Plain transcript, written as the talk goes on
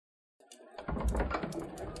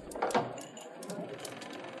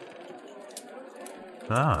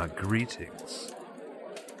Greetings.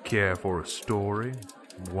 Care for a story?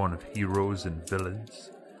 One of heroes and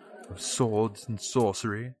villains? Of swords and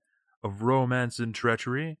sorcery? Of romance and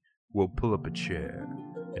treachery? Well, pull up a chair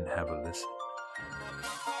and have a listen.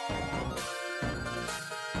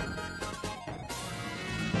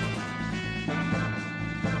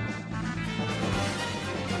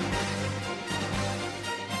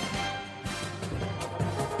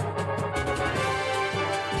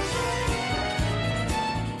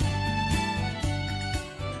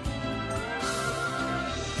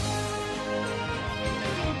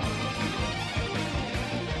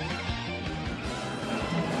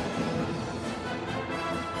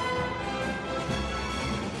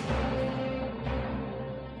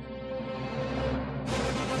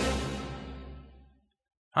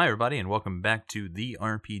 Hi everybody, and welcome back to The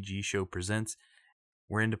RPG Show Presents.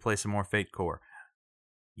 We're in to play some more Fate Core.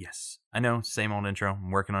 Yes, I know, same old intro. I'm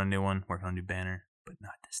working on a new one, working on a new banner, but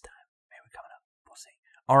not this time. Maybe coming up. We'll see.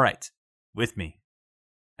 Alright, with me,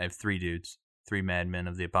 I have three dudes, three madmen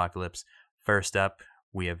of the apocalypse. First up,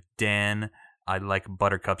 we have Dan, I like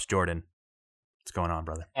Buttercups Jordan. What's going on,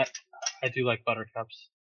 brother? I do like Buttercups.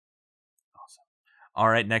 Awesome.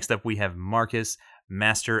 Alright, next up we have Marcus,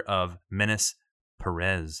 Master of Menace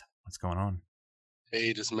Perez. What's going on?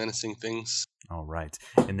 Hey, just menacing things. All right.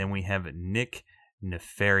 And then we have Nick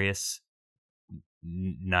Nefarious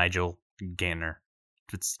Nigel Ganner.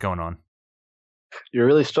 What's going on? You're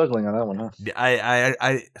really struggling on that one, huh?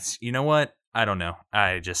 I you know what? I don't know.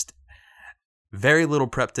 I just very little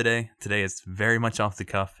prep today. Today is very much off the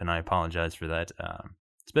cuff, and I apologize for that.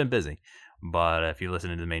 It's been busy, but if you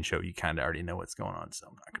listen to the main show, you kind of already know what's going on, so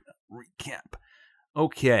I'm not going to recap.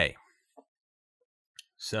 Okay.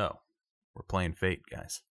 So, we're playing Fate,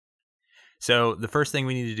 guys. So, the first thing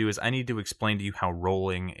we need to do is I need to explain to you how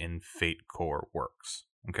rolling in Fate Core works,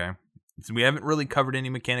 okay? So we haven't really covered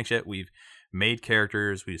any mechanics yet. We've made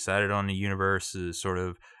characters, we decided on the universe, sort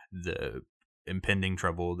of the impending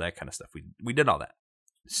trouble, that kind of stuff. We did all that.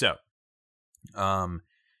 So,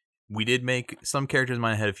 we did make some characters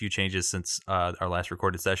might have had a few changes since our last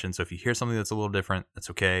recorded session. So if you hear something that's a little different,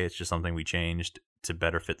 that's okay. It's just something we changed to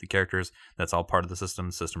better fit the characters. That's all part of the system.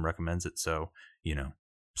 The system recommends it. So,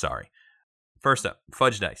 sorry. First up,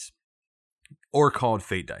 fudge dice. Or called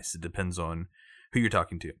fate dice. It depends on who you're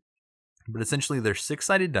talking to. But essentially, they're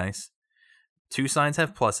 6-sided dice. 2 sides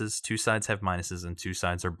have pluses, 2 sides have minuses, and 2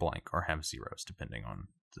 sides are blank or have zeros, depending on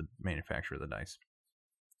the manufacturer of the dice.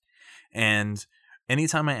 And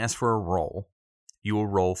anytime I ask for a roll, you will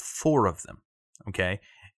roll 4 of them, okay?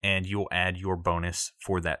 And you'll add your bonus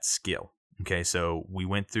for that skill, okay? So we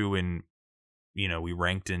went through and, we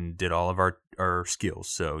ranked and did all of our skills.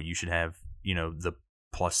 So you should have, the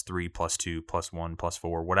 +3, +2, +1,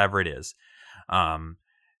 +4, whatever it is.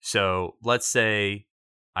 So let's say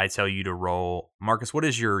I tell you to roll. Marcus, what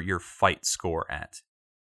is your fight score at?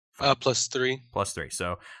 +3. +3.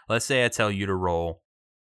 So let's say I tell you to roll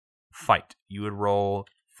fight. You would roll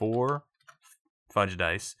 4 fudge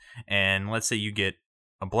dice, and let's say you get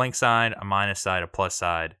a blank side, a minus side, a plus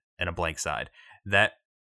side, and a blank side. That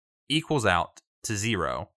equals out to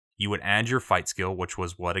 0. You would add your fight skill, which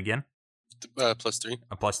was what again? +3.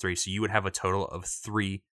 A +3. So you would have a total of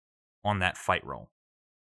 3 on that fight roll.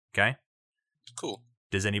 Okay? Cool.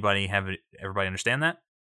 Does everybody understand that?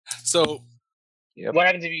 So, Yep. What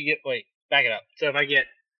happens if you get, back it up. So if I get,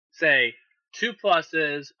 say, 2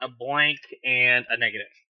 pluses, a blank, and a negative.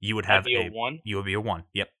 You would have That'd be a 1? You would be a 1.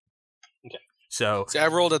 Yep. Okay. So see, I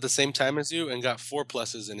rolled at the same time as you and got 4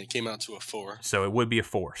 pluses, and it came out to a 4. So it would be a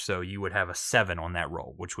 4. So you would have a 7 on that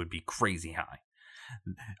roll, which would be crazy high.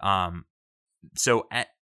 So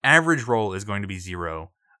average roll is going to be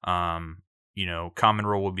 0. Common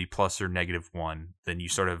roll would be plus or -1. Then you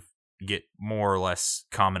sort of get more or less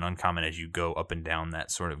common, uncommon as you go up and down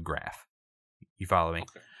that sort of graph. You follow me?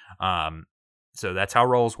 Okay. So that's how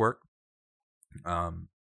rolls work.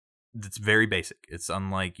 It's very basic. It's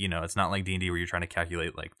unlike, it's not like D&D where you're trying to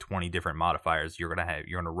calculate like 20 different modifiers. You're going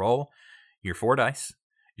to roll your 4 dice.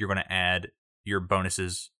 You're going to add your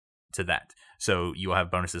bonuses to that. So you'll have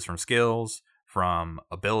bonuses from skills, from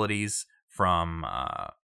abilities, from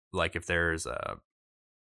like if there's a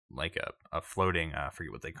floating, I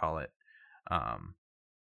forget what they call it.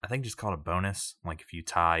 I think just called a bonus. Like if you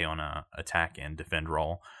tie on a attack and defend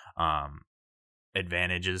roll.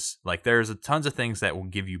 Advantages, like there's tons of things that will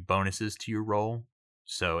give you bonuses to your roll,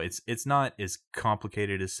 so it's not as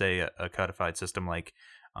complicated as say a codified system like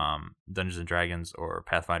Dungeons and Dragons or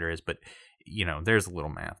Pathfinder is, but there's a little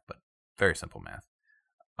math, but very simple math.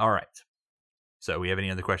 All right, so we have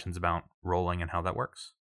any other questions about rolling and how that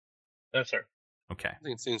works? No, sir. Okay. I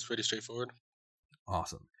think it seems pretty straightforward.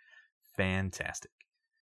 Awesome. Fantastic.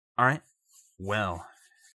 All right. Well,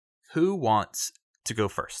 who wants to go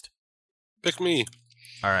first? Pick me.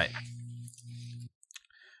 All right.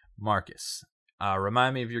 Marcus,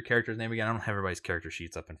 remind me of your character's name again. I don't have everybody's character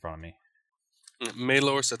sheets up in front of me.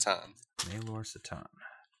 Maylor Satan. Maylor Satan. All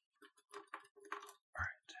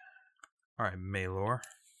right. All right, Maylor.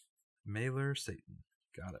 Maylor Satan.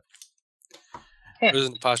 Got it. There's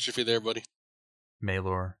an apostrophe there, buddy.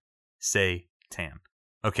 Maylor Satan.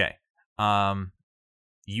 Okay.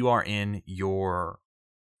 You are in your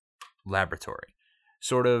laboratory.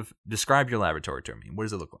 Sort of describe your laboratory to me. What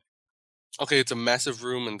does it look like? Okay, it's a massive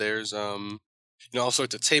room, and there's all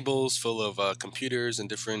sorts of tables full of computers and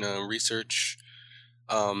different research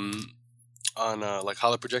on like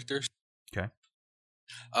holoprojectors. Okay.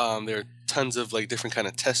 There are tons of like different kind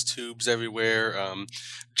of test tubes everywhere.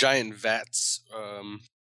 Giant vats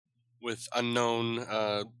with unknown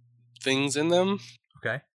things in them.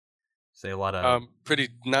 Okay. Say a lot of Pretty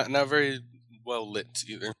not very well lit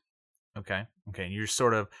either. Okay. Okay. And you're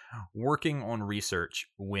sort of working on research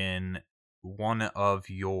when one of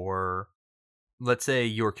your, let's say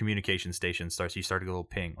your communication station starts, you start to get a little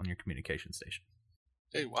ping on your communication station.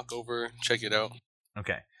 Hey, walk over, check it out.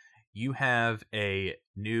 Okay. You have a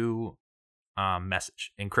new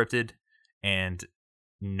message, encrypted and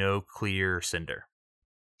no clear sender.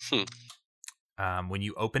 When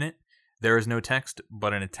you open it, there is no text,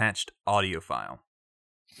 but an attached audio file.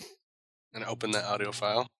 And I open that audio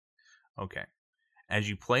file. Okay. As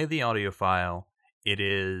you play the audio file, it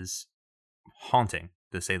is haunting,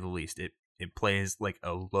 to say the least. It plays like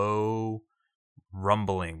a low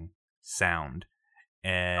rumbling sound,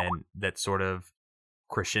 and that sort of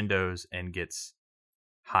crescendos and gets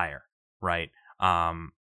higher, right?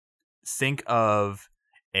 Think of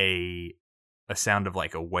a sound of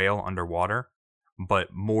like a whale underwater,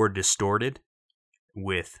 but more distorted,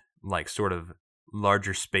 with like sort of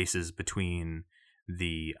larger spaces between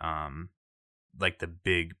the like the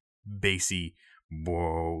big bassy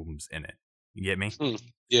booms in it. You get me?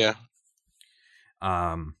 Yeah.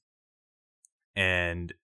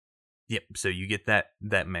 And yep, so you get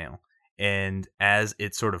that mail, and as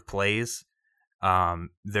it sort of plays,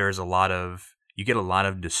 there's you get a lot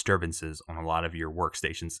of disturbances on a lot of your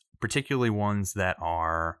workstations, particularly ones that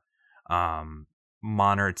are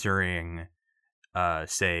monitoring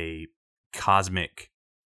say cosmic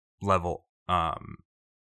level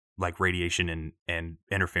like radiation and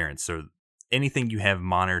interference. So anything you have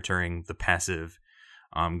monitoring the passive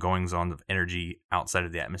goings on of energy outside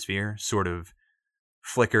of the atmosphere sort of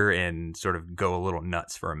flicker and sort of go a little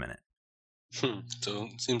nuts for a minute. So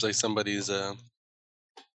it seems like somebody's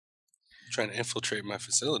trying to infiltrate my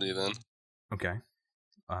facility then. Okay.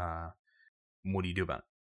 What do you do about it?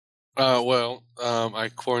 I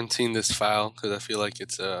quarantine this file because I feel like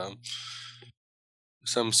it's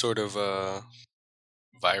some sort of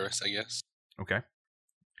virus, I guess. Okay.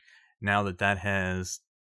 Now that has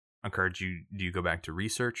occurred, do you go back to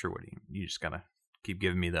research, or what do you just gotta keep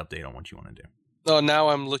giving me the update on what you want to do? No, now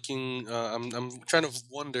I'm looking. I'm trying to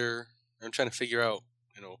wonder. I'm trying to figure out,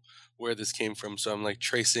 where this came from. So I'm like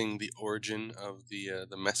tracing the origin of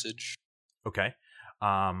the message. Okay.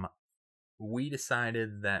 We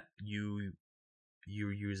decided that you're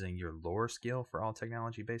using your lore skill for all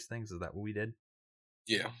technology based things. Is that what we did?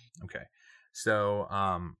 Yeah. Okay. So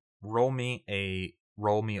roll me a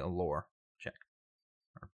lore check.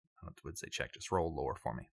 Or I would say check. Just roll lore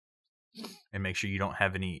for me, and make sure you don't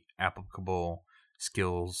have any applicable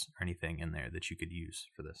skills or anything in there that you could use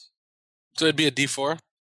for this. So it'd be a D4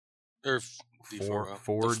 or D4.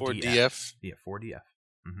 4 DF. Yeah, 4 DF.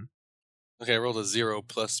 Mm-hmm. Okay, I rolled a 0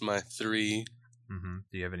 plus my 3. Mm-hmm.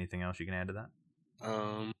 Do you have anything else you can add to that?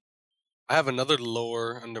 I have another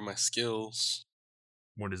lore under my skills.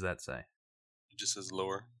 What does that say? It just says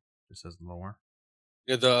lore. It says lore.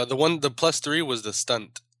 Yeah, the plus 3 was the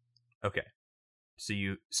stunt. Okay.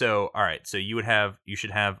 All right. So you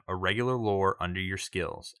should have a regular lore under your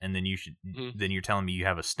skills, and then then you're telling me you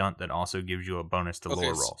have a stunt that also gives you a bonus to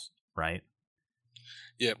lore rolls, right?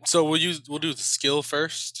 Yeah. So we'll do the skill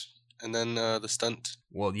first, and then the stunt.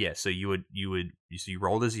 Well, yeah. So you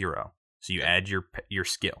rolled a 0, so you add your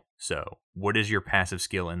skill. So what is your passive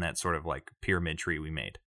skill in that sort of like pyramid tree we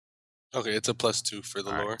made? Okay, it's a plus 2 for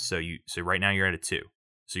the all lore. Right, so right now you're at a 2.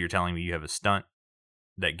 So you're telling me you have a stunt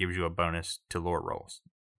that gives you a bonus to lore rolls.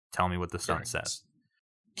 Tell me what the stunt says.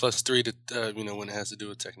 Plus 3 to when it has to do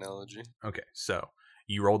with technology. Okay, so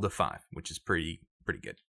you rolled a 5, which is pretty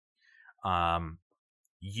good.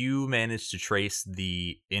 You managed to trace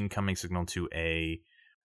the incoming signal to a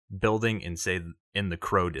building in the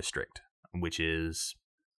Crow district, which is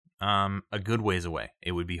a good ways away.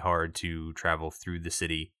 It would be hard to travel through the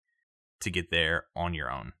city to get there on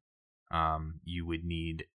your own. You would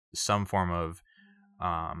need some form of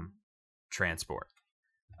transport.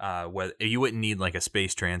 Whether you wouldn't need like a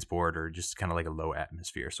space transport or just kind of like a low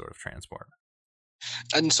atmosphere sort of transport.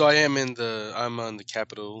 And so I'm on the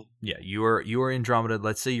capital. Yeah, you are in Dromeda.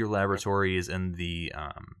 Let's say your laboratory is in the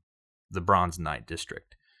Bronze Knight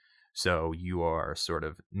district. So you are sort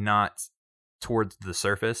of not towards the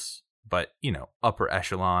surface, but upper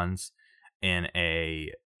echelons in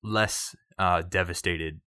a less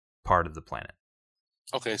devastated part of the planet.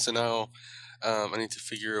 Okay, so now I need to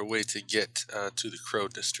figure a way to get to the Crow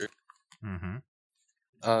district.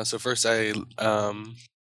 Mm-hmm. So first I'm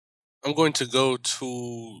going to go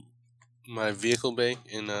to my vehicle bay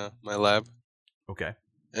in my lab. Okay.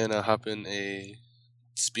 And I'll hop in a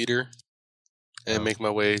speeder and make my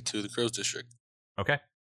way to the Crows district. Okay.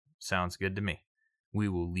 Sounds good to me. We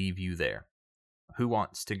will leave you there. Who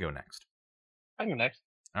wants to go next? I can go next.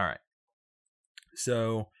 All right.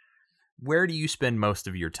 So, where do you spend most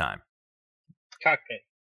of your time?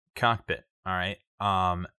 Cockpit. All right.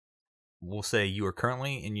 We'll say you are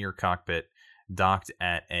currently in your cockpit, docked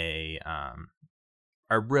at a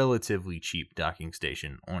relatively cheap docking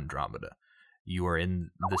station on Dromeda. You are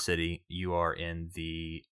in the city. You are in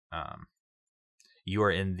the.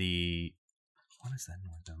 What is that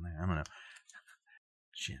noise down there? I don't know.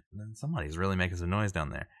 Shit, somebody's really making some noise down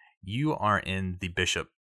there. You are in the Bishop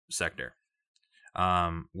sector,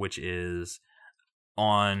 which is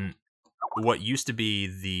on what used to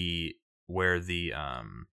be where the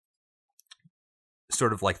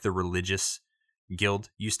sort of like the religious guild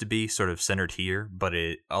used to be, sort of centered here, but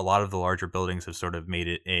a lot of the larger buildings have sort of made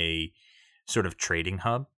it a sort of trading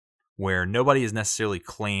hub where nobody has necessarily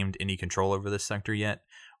claimed any control over this sector yet,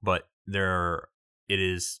 but it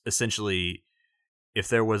is essentially, if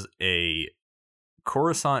there was a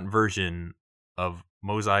Coruscant version of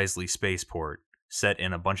Mos Eisley Spaceport set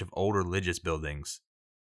in a bunch of old religious buildings,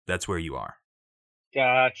 that's where you are.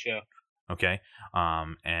 Gotcha. Okay.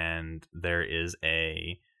 And there is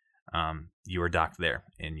you are docked there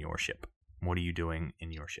in your ship. What are you doing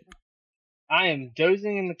in your ship? I am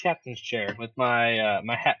dozing in the captain's chair with my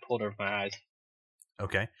my hat pulled over my eyes.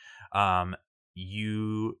 Okay.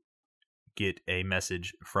 You get a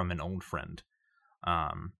message from an old friend.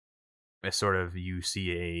 Sort of, you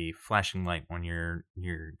see a flashing light on your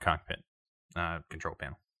cockpit control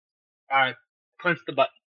panel. I punch the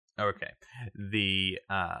button. Okay. The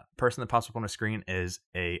person that pops up on the screen is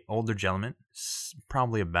a older gentleman,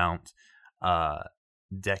 probably about a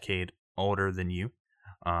decade older than you.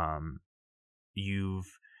 How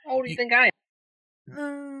old do you think I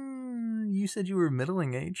am? You said you were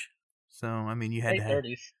middling age, so I mean you had to have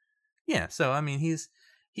 30s. Yeah, so I mean he's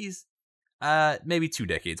maybe 2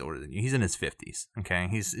 decades older than you. He's in his 50s. Okay,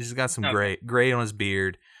 he's got some gray on his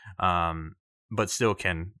beard, but still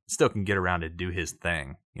can get around to do his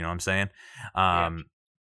thing. You know what I'm saying?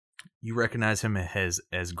 You recognize him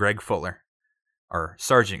as Greg Fuller, or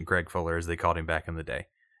Sergeant Greg Fuller, as they called him back in the day.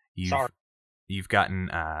 You've gotten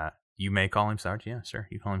you may call him Sarge. Yeah, sure,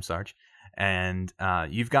 you call him Sarge, and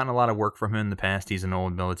you've gotten a lot of work from him in the past. He's an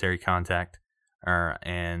old military contact,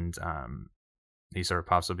 and he sort of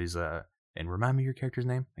pops up. He's and remind me your character's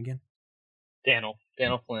name again. Daniel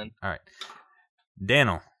Flynn. All right,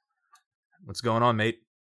 Daniel. What's going on, mate?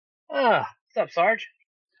 What's up, Sarge?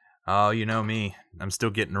 Oh, you know me. I'm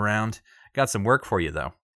still getting around. Got some work for you,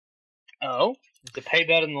 though. Oh? Is the pay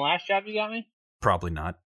better than the last job you got me? Probably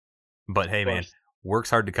not. But hey, man,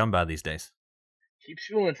 work's hard to come by these days. Keeps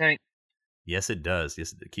fuel in the tank. Yes, it does.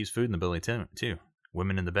 Yes, it keeps food in the belly, too.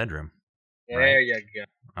 Women in the bedroom. There right? you go.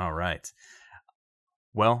 All right.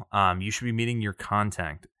 Well, you should be meeting your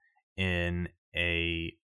contact in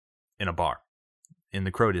a bar in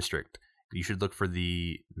the Crow District. You should look for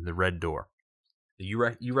the Red Door.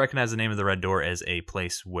 You recognize the name of the Red Door as a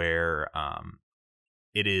place where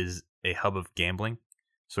it is a hub of gambling,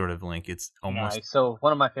 sort of like it's almost. Nice. So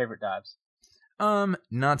one of my favorite dives.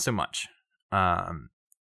 Not so much. The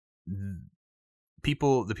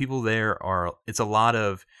people there are. It's a lot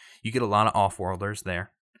of. You get a lot of off-worlders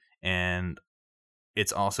there, and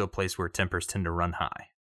it's also a place where tempers tend to run high.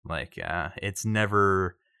 Like it's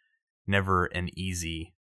never an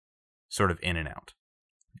easy sort of in and out.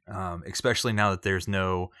 Especially now that there's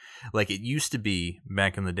no, like it used to be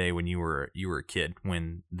back in the day when you were a kid,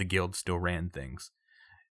 when the guild still ran things,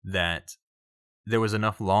 that there was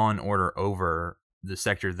enough law and order over the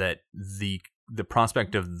sector that the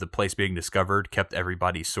prospect of the place being discovered kept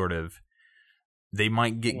everybody sort of, they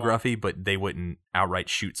might get gruffy, but they wouldn't outright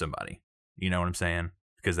shoot somebody. You know what I'm saying?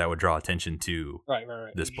 because that would draw attention to Right.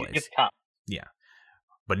 this You place. get the cop. Yeah.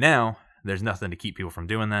 But now there's nothing to keep people from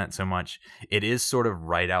doing that so much. It is sort of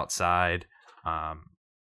right outside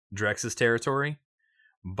Drex's territory,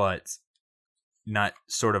 but not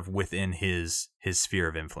sort of within his sphere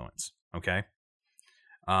of influence. Okay.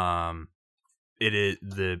 It is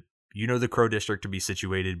the Crow District to be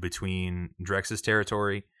situated between Drex's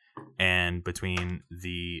territory and between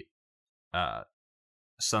the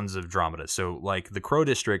Sons of Dromeda. So like the Crow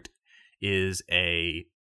District is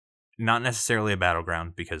not necessarily a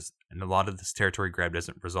battleground, because a lot of this territory grab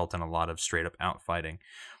doesn't result in a lot of straight up outfighting,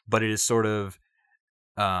 but it is sort of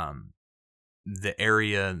the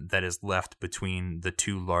area that is left between the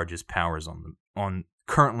two largest powers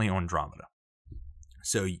currently on Dromeda.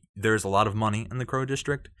 So there's a lot of money in the Crow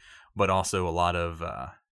District, but also a lot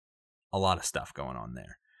of stuff going on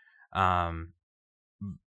there.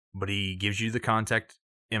 But he gives you the contact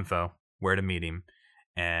info, where to meet him,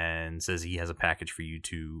 and says he has a package for you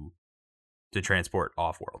to transport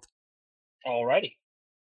off-world. Alrighty.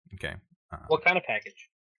 Okay. What kind of package?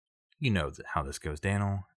 You know how this goes,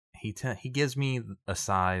 Daniel. He gives me a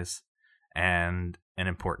size and an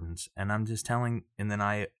importance, and I'm just telling, and then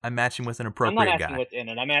I match him with an appropriate guy. I'm not asking what's in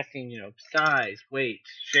it. I'm asking, size, weight,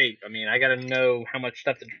 shape. I mean, I got to know how much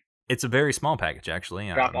stuff to It's a very small package,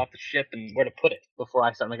 actually. drop off the ship and where to put it before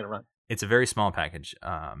I start making a run. It's a very small package.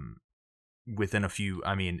 Within a few,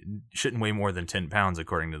 shouldn't weigh more than 10 pounds,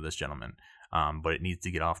 according to this gentleman. But it needs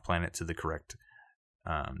to get off planet to the correct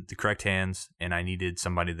hands, and I needed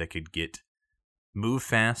somebody that could move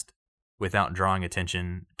fast without drawing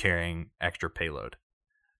attention, carrying extra payload.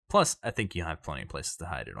 Plus, I think you'll have plenty of places to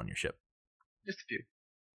hide it on your ship. Just a few.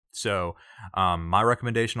 So, my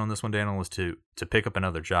recommendation on this one, Daniel, is to pick up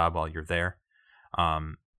another job while you're there.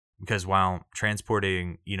 Because while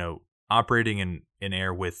transporting, operating in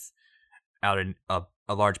air without a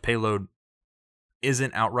large payload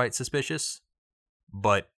isn't outright suspicious,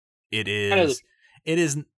 but it is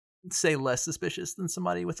say less suspicious than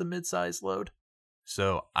somebody with a mid-sized load.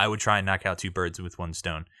 So I would try and knock out two birds with one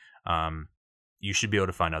stone. You should be able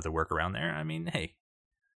to find other work around there. I mean, hey,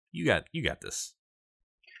 you got this.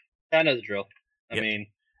 I know the drill. Yep. I mean,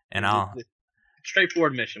 And it's a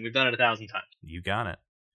straightforward mission. We've done it 1,000 times. You got it.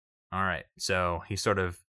 All right. So he sort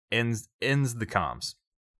of ends the comms.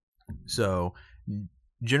 So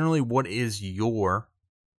generally, what is your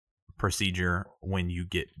procedure when you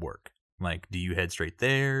get work? Like, do you head straight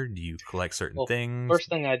there? Do you collect certain things? First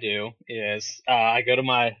thing I do is I go to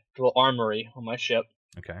my little armory on my ship.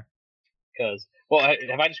 Okay. Because,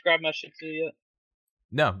 have I described my ship to you yet?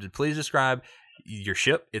 No, please describe your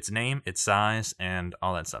ship, its name, its size, and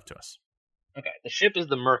all that stuff to us. Okay, the ship is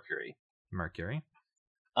the Mercury. Mercury.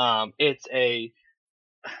 It's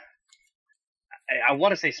I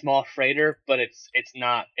want to say small freighter, but it's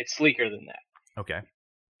not. It's sleeker than that. Okay.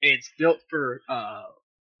 It's built for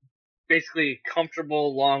basically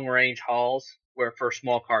comfortable long range hauls, for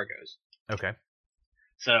small cargos. Okay.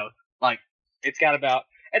 So it's about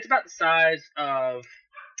the size of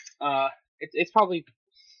it's probably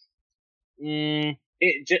in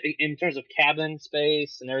terms of cabin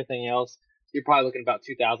space and everything else, you're probably looking about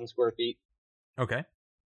 2,000 square feet. Okay.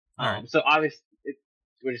 All right. So obviously,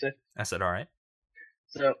 what did you say? I said all right.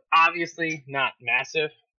 So obviously not massive,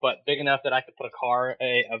 but big enough that I could put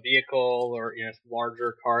a vehicle, or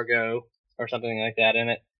larger cargo or something like that in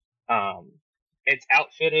it. It's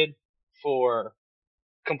outfitted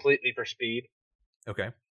completely for speed. Okay.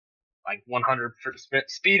 Like 100 for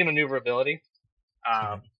speed and maneuverability.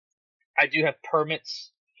 I do have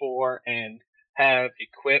permits for and have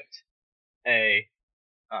equipped a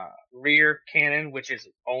rear cannon, which is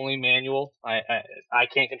only manual. I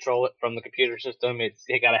can't control it from the computer system.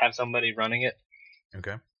 You got to have somebody running it.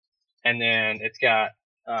 Okay. And then it's got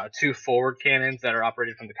 2 forward cannons that are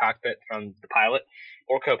operated from the cockpit from the pilot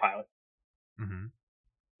or co-pilot. Mm-hmm.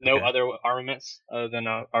 No Okay. other armaments other than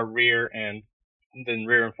a rear and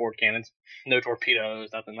forward cannons. No torpedoes,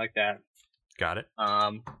 nothing like that. Got it.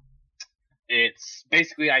 It's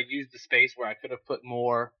basically, I used the space where I could have put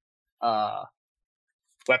more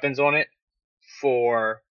weapons on it.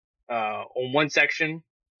 On one section,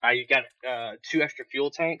 I got 2 extra fuel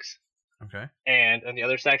tanks. Okay. And on the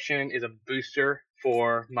other section is a booster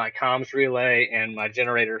for my comms relay and my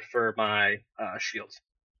generator for my shields.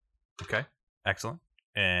 Okay. Excellent.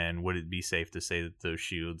 And would it be safe to say that those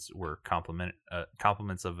shields were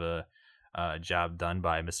compliments of a job done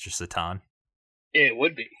by Mr. Satan? It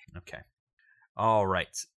would be. Okay. All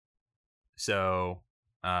right. So,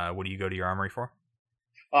 what do you go to your armory for?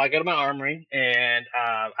 I go to my armory, and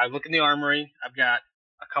I look in the armory. I've got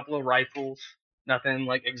a couple of rifles, nothing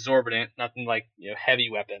like exorbitant, nothing like heavy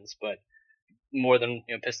weapons, but more than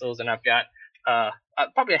pistols. And I've got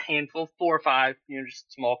probably a handful, 4 or 5,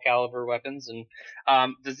 just small caliber weapons. And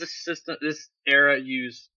does this era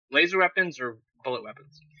use laser weapons or bullet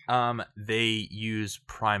weapons? They use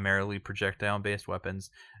primarily projectile-based weapons.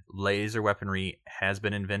 Laser weaponry has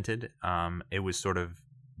been invented. It was sort of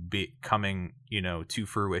coming, to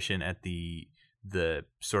fruition at the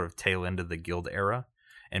sort of tail end of the Guild era,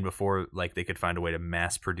 and before they could find a way to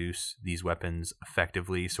mass produce these weapons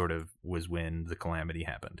effectively, sort of was when the calamity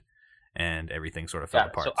happened, and everything sort of fell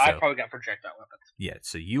apart. So I probably got projectile weapons. Yeah,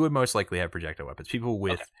 so you would most likely have projectile weapons. People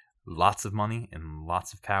with lots of money and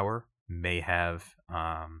lots of power may have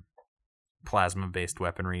plasma-based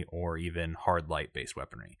weaponry or even hard light-based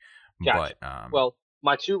weaponry. Gotcha. But well,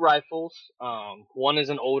 my 2 rifles, one is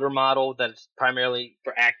an older model that's primarily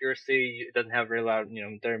for accuracy. It doesn't have very loud,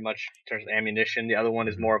 very much in terms of ammunition. The other one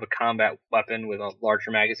is more of a combat weapon with a larger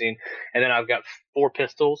magazine. And then I've got 4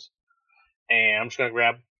 pistols, and I'm just gonna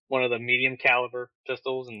grab one of the medium caliber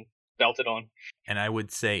pistols and belt it on. And I would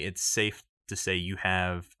say it's safe to say you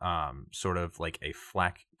have sort of like a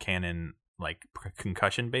flak cannon, like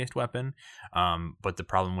concussion based weapon. But the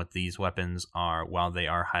problem with these weapons are, while they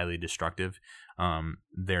are highly destructive,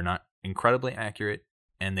 they're not incredibly accurate,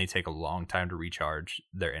 and they take a long time to recharge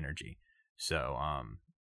their energy. So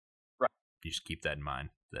right. You just keep that in mind,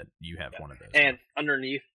 that you have one of those. And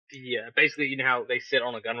underneath the basically, how they sit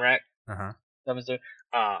on a gun rack.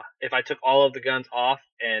 If I took all of the guns off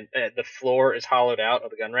and the floor is hollowed out of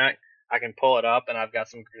the gun rack, I can pull it up, and I've got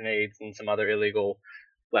some grenades and some other illegal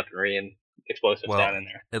weaponry and explosives down in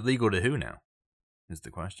there. Illegal to who now is the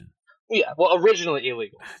question. Yeah, well, originally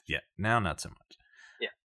illegal. Yeah, now not so much. Yeah.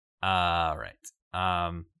 All right.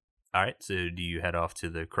 So do you head off to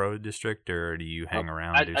the Crow District, or do you hang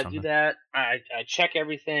around and do something? I do that. I check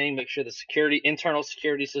everything, make sure the internal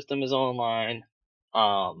security system is online.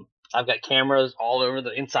 I've got cameras all over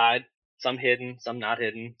the inside, some hidden, some not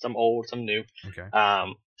hidden, some old, some new. Okay.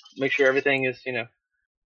 Make sure everything is,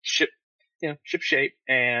 ship shape,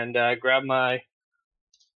 and go to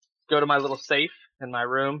my little safe in my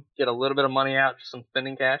room, get a little bit of money out, just some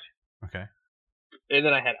spending cash. Okay. And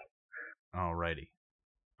then I head out. Alrighty.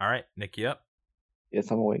 All right, Nick, you up?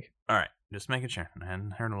 Yes, I'm awake. All right, just making sure. I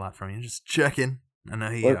hadn't heard a lot from you. Just checking. I know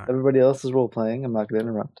you are. Everybody else is role playing. I'm not going to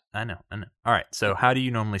interrupt. I know. All right, so how do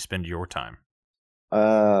you normally spend your time?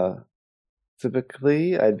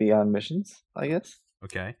 Typically, I'd be on missions, I guess.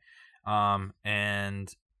 Okay.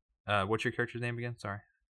 And what's your character's name again? Sorry.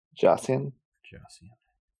 Josian.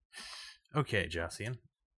 Okay, Josian.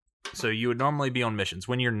 So you would normally be on missions.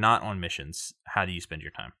 When you're not on missions, how do you spend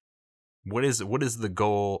your time? What is the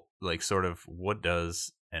goal? Like, sort of, what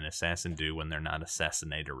does an assassin do when they're not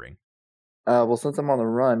assassinatoring? Well, since I'm on the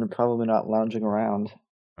run, I'm probably not lounging around.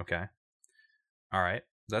 Okay. All right.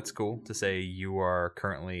 That's cool to say you are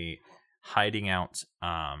currently hiding out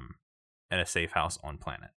at a safe house on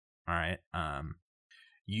planet. All right.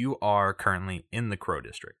 You are currently in the Crow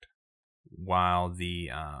District, while the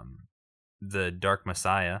Dark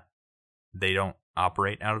Messiah, they don't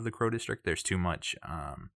operate out of the Crow District. There's too much.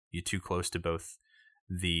 You're too close to both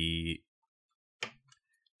the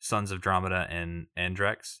Sons of Dromeda and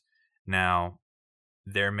Andrex. Now,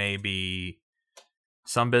 there may be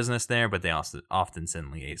some business there, but they also often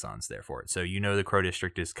send liaisons there for it. So the Crow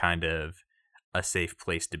District is kind of a safe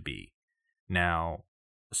place to be. Now,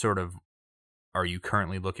 sort of, are you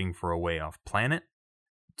currently looking for a way off planet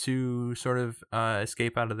to sort of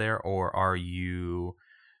escape out of there, or are you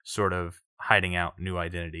sort of hiding out, new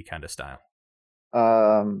identity kind of style?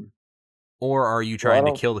 Or are you trying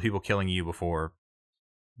to kill the people killing you before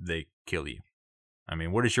they kill you? I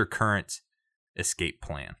mean, what is your current escape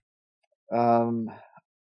plan?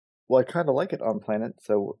 Well, I kind of like it on planet,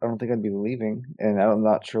 so I don't think I'd be leaving, and I'm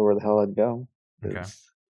not sure where the hell I'd go. Okay.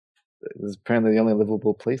 It's apparently the only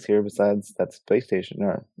livable place here besides that space station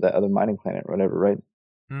or that other mining planet or whatever, right?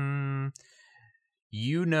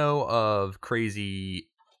 You know of crazy...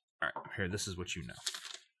 All right, here, this is what you know.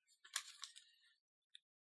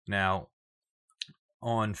 Now,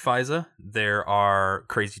 on Fiza, there are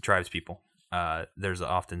crazy tribes people. There's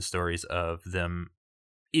often stories of them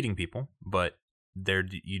eating people, but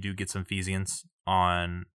you do get some Physians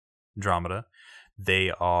on Dromeda.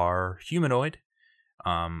 They are humanoid,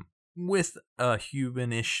 with a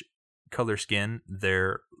humanish color skin.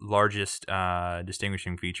 Their largest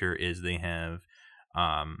distinguishing feature is they have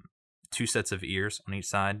 2 sets of ears on each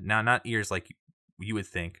side. Now, not ears like you would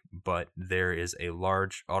think, but there is a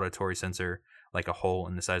large auditory sensor, like a hole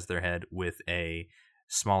in the sides of their head, with a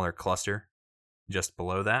smaller cluster just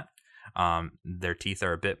below that. Their teeth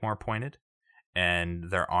are a bit more pointed, and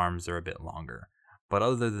their arms are a bit longer. But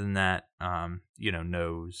other than that,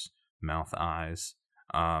 nose, mouth, eyes.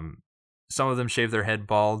 Some of them shave their head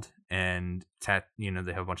bald and they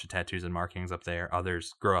have a bunch of tattoos and markings up there.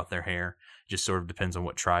 Others grow out their hair. Just sort of depends on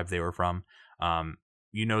what tribe they were from.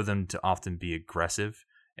 You know them to often be aggressive,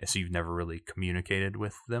 so you've never really communicated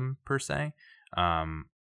with them per se.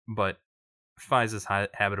 But Fize is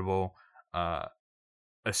habitable,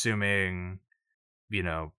 assuming,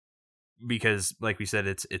 because like we said,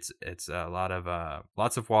 it's a lot of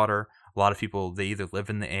lots of water. A lot of people, they either live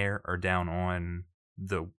in the air or down on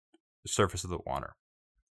the surface of the water.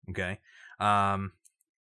 Okay.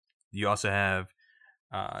 You also have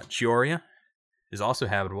Chioria is also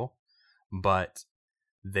habitable, but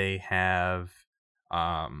they have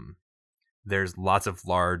there's lots of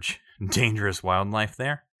large, dangerous wildlife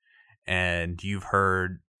there, and you've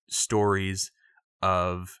heard stories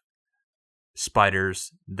of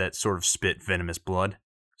spiders that sort of spit venomous blood,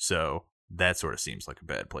 so that sort of seems like a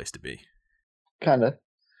bad place to be. Kinda.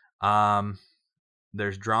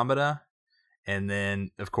 There's Dromeda, and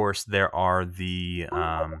then of course there are the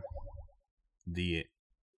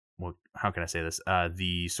well, how can I say this?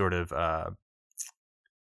 The sort of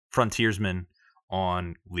frontiersmen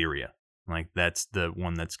on Lyria. Like, that's the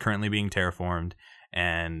one that's currently being terraformed,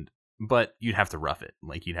 but you'd have to rough it.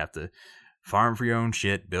 Like, you'd have to farm for your own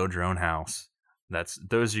shit, build your own house.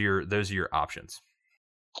 Those are your options.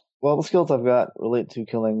 Well, the skills I've got relate to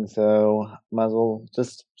killing, so might as well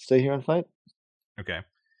just stay here and fight. Okay.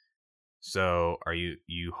 So, are you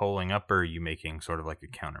holding up, or are you making sort of like a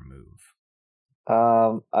counter move?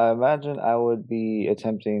 I imagine I would be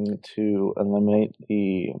attempting to eliminate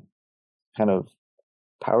the kind of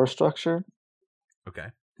power structure. Okay.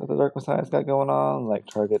 That the Dark Messiah's got going on, like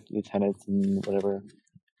target lieutenants and whatever.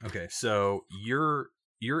 Okay, so you're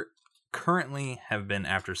currently have been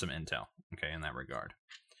after some intel. Okay, in that regard.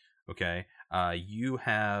 Okay, you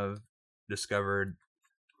have discovered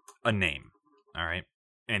a name. All right,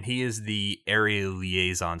 and he is the area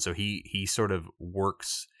liaison. So he sort of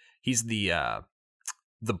works. He's the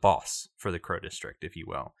boss for the Crow District, if you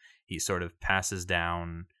will. He sort of passes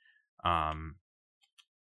down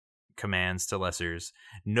commands to lessers.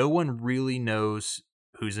 No one really knows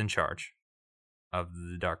who's in charge of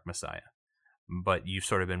the Dark Messiah, but you've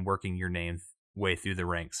sort of been working your way through the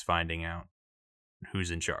ranks, finding out who's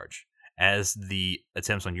in charge. As the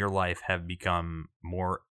attempts on your life have become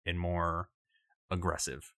more and more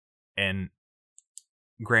aggressive, and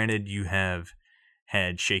granted, you have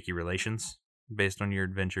had shaky relations based on your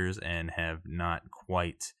adventures and have not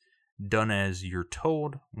quite done as you're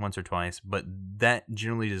told once or twice, but that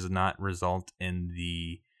generally does not result in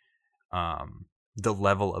the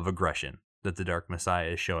level of aggression that the Dark Messiah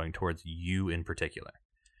is showing towards you in particular.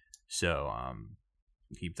 So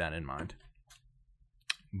keep that in mind.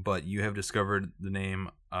 But you have discovered the name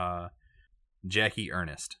Jackie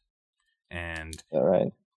Ernest, and all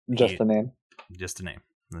right, just a name. Just a name.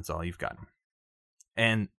 That's all you've gotten.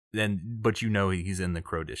 And but he's in the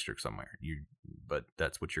Crow District somewhere. But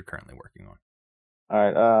that's what you're currently working on.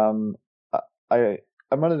 All right.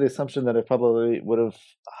 I'm under the assumption that I probably would have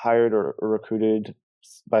hired or recruited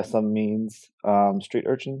by some means street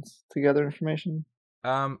urchins to gather information.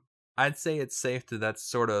 I'd say it's safe to that's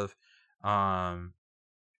sort of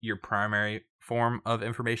your primary form of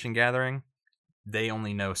information gathering. They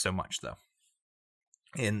only know so much, though.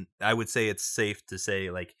 And I would say it's safe to say,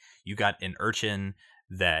 like, you got an urchin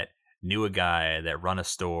that knew a guy that run a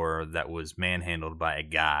store that was manhandled by a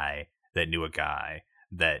guy that knew a guy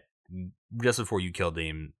that just before you killed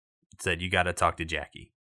him said, you got to talk to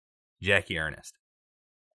Jackie Ernest.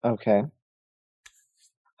 Okay.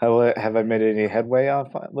 Have I made any headway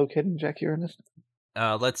on locating Jackie Ernest?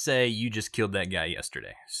 Let's say you just killed that guy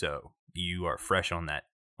yesterday, so you are fresh on that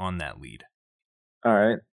lead. All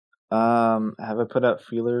right. Have I put out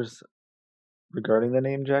feelers regarding the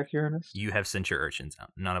name Jackie Ernest? You have sent your urchins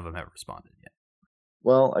out. None of them have responded yet.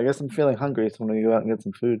 Well, I guess I'm feeling hungry, so I'm going to go out and get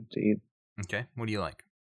some food to eat. Okay. What do you like?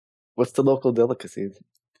 What's the local delicacies?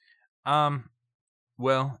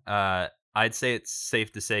 Well, I'd say it's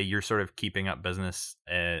safe to say you're sort of keeping up business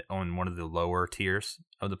on one of the lower tiers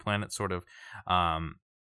of the planet, sort of.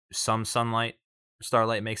 Some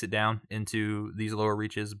starlight makes it down into these lower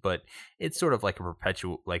reaches, but it's sort of like a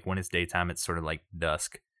perpetual, like when it's daytime, it's sort of like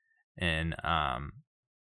dusk. And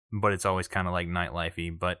but it's always kind of like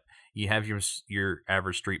nightlifey. But you have your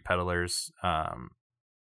average street peddlers,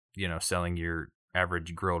 selling your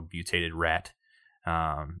average grilled mutated rat,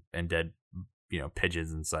 and dead,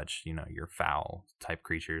 pigeons and such. Your foul type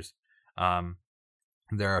creatures.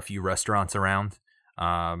 There are a few restaurants around.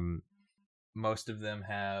 Most of them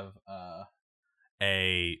have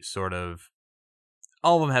a sort of,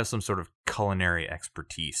 all of them have some sort of culinary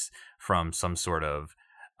expertise from some sort of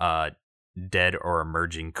dead or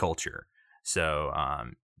emerging culture. So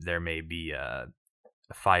there may be a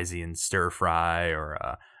Physian stir fry or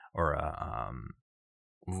a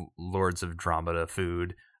Lords of Dromeda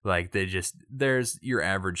food. Like there's your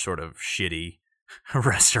average sort of shitty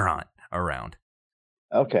restaurant around.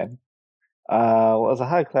 Okay. Well, as a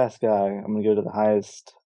high class guy, I'm gonna go to the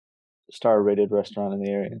highest star rated restaurant in the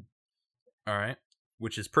area. All right,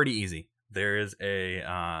 which is pretty easy. There is a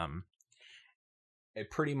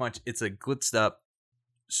pretty much, it's a glitzed up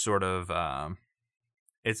sort of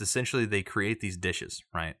it's essentially, they create these dishes,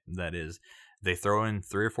 right? That is, they throw in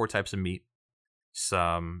 3 or 4 types of meat,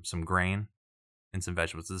 some grain, and some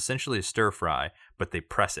vegetables. It's essentially a stir fry, but they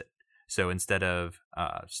press it. So instead of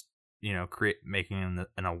making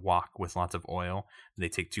in a wok with lots of oil, they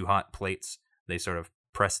take 2 hot plates, they sort of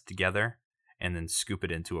press it together, and then scoop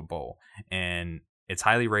it into a bowl. And it's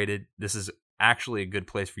highly rated. This is actually a good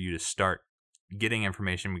place for you to start getting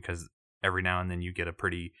information, because every now and then you get a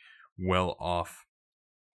pretty well-off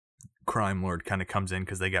crime lord kind of comes in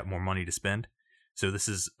because they got more money to spend. So this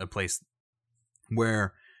is a place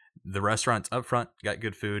where the restaurant's up front, got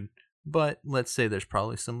good food, but let's say there's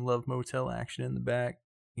probably some love motel action in the back.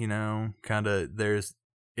 You know, kind of,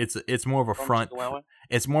 it's more of a front.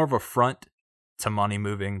 It's more of a front to money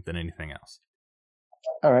moving than anything else.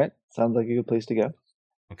 All right, sounds like a good place to go.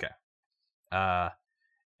 Okay.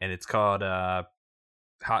 And it's called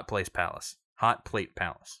Hot Plate Palace. Hot Plate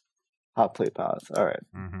Palace. Hot Plate Palace. All right.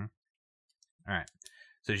 Mm-hmm. All right.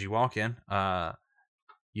 So as you walk in,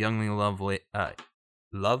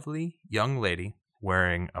 lovely young lady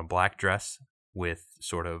wearing a black dress with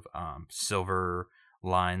sort of silver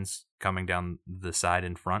lines coming down the side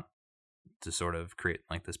and front to sort of create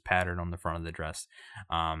like this pattern on the front of the dress.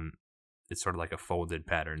 It's sort of like a folded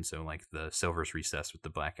pattern, so like the silver's recessed with the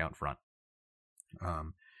black out front.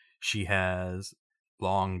 She has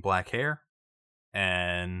long black hair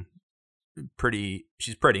and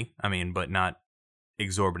she's pretty, I mean, but not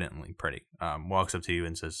exorbitantly pretty. Walks up to you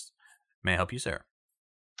and says, "May I help you, sir?"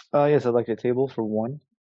 Yes, I'd like a table for 1.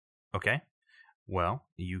 Okay. Well,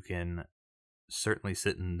 you can certainly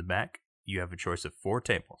sit in the back. You have a choice of 4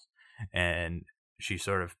 tables. And she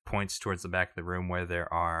sort of points towards the back of the room where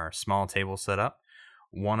there are small tables set up.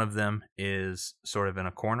 One of them is sort of in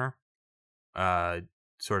a corner,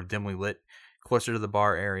 sort of dimly lit, closer to the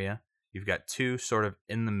bar area. You've got 2 sort of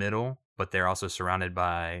in the middle, but they're also surrounded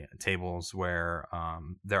by tables where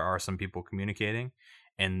there are some people communicating.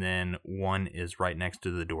 And then 1 is right next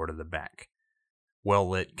to the door to the back. Well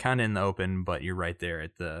lit, kind of in the open, but you're right there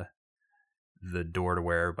at the door to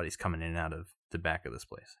where everybody's coming in and out of the back of this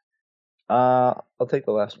place. I'll take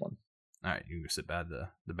the last one. All right, you can sit by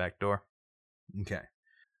the back door. Okay.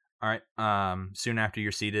 All right. Soon after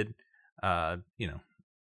you're seated, a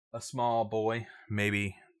small boy,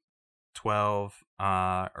 maybe 12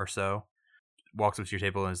 or so, walks up to your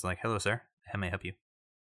table and is like, "Hello, sir. How may I help you?"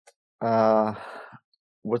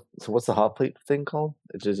 What's the hot plate thing called?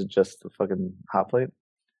 Is it just the fucking hot plate?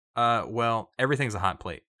 Well, everything's a hot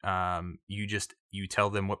plate. You tell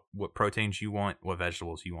them what proteins you want, what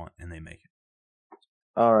vegetables you want, and they make it.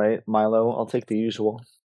 All right, Milo, I'll take the usual.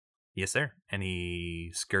 Yes, sir. And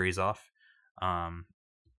he scurries off.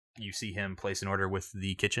 You see him place an order with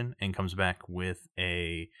the kitchen and comes back with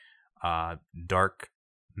a dark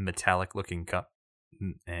metallic-looking cup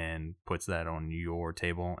and puts that on your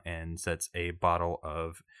table and sets a bottle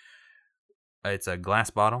of. It's a glass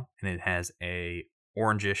bottle and it has a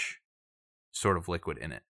orangish sort of liquid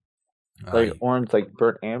in it. Like orange, like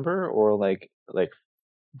burnt amber, or like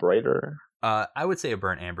brighter? I would say a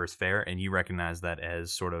burnt amber is fair, and you recognize that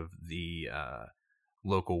as sort of the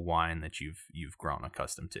local wine that you've grown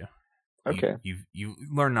accustomed to. Okay. You've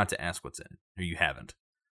learned not to ask what's in it, or you haven't,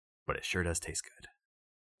 but it sure does taste good.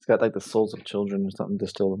 It's got like the souls of children or something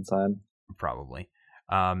distilled inside. Probably.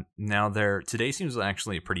 Now today seems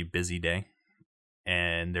actually a pretty busy day,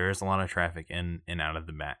 and there is a lot of traffic in and out of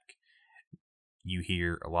the back. You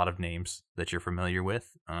hear a lot of names that you're familiar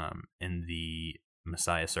with in the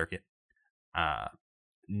Messiah circuit.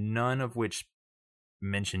 None of which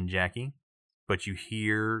mention Jackie, but you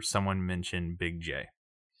hear someone mention Big J.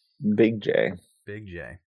 Big J. Big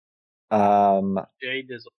J. Jay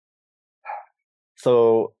Dizzle.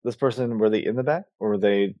 So this person, were they in the back, or were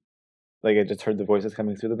they like, I just heard the voices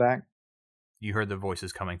coming through the back? You heard the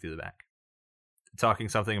voices coming through the back, talking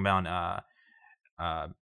something about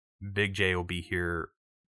Big J will be here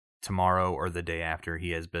tomorrow or the day after.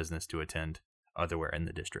 He has business to attend otherwhere in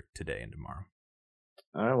the district today and tomorrow.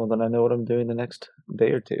 All right, well then I know what I'm doing the next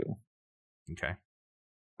day or 2. Okay.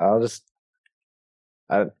 I'll just.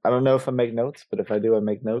 I don't know if I make notes, but if I do, I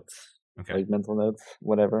make notes, Okay. like mental notes,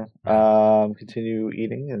 whatever. Right. Continue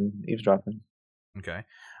eating and eavesdropping. Okay.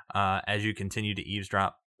 As you continue to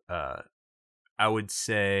eavesdrop, I would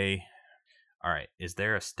say, all right, is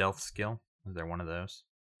there a stealth skill? Is there one of those?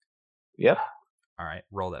 Yep. All right,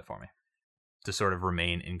 roll that for me to sort of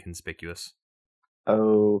remain inconspicuous.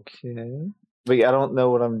 Okay. But I don't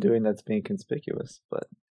know what I'm doing that's being conspicuous, but.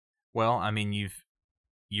 Well, I mean,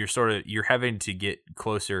 you're having to get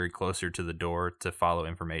closer and closer to the door to follow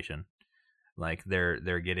information. Like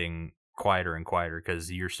they're getting quieter and quieter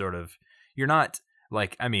because you're not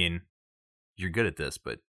like, I mean, you're good at this,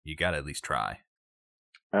 but you got to at least try.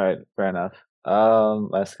 All right, fair enough.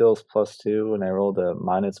 My skill's +2, and I rolled a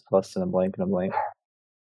 -+ and a blank and a blank.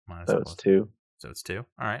 So it's 2. So it's 2.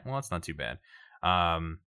 All right. Well, that's not too bad.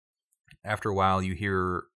 After a while, you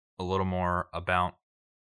hear a little more about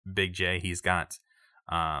Big J. He's got,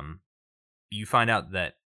 you find out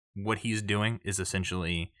that what he's doing is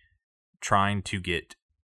essentially trying to get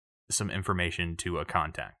some information to a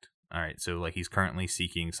contact. All right. So like he's currently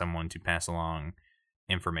seeking someone to pass along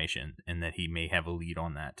information and that he may have a lead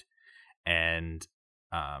on that. And,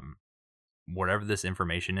 whatever this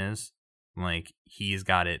information is, like he's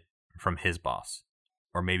got it from his boss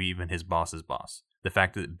or maybe even his boss's boss. The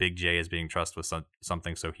fact that Big J is being trusted with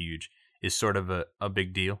something so huge is sort of a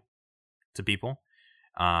big deal to people.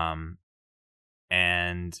 And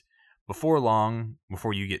before long,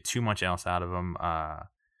 before you get too much else out of him,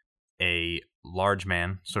 a large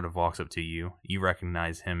man sort of walks up to you. You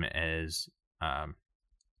recognize him as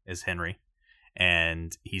Henry,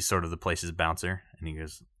 and he's sort of the place's bouncer. And he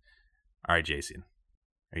goes, "All right, Jason,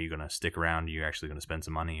 are you going to stick around? Are you actually going to spend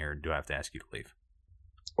some money, or do I have to ask you to leave?"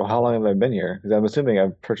 Well, how long have I been here? Because I'm assuming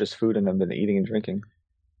I've purchased food and I've been eating and drinking.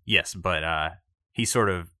 Yes, but he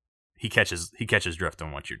catches drift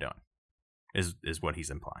on what you're doing. Is what he's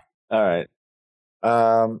implying. All right.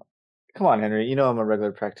 Come on, Henry. You know I'm a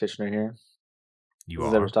regular practitioner here. You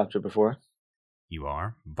Has are. ever stopped you before? You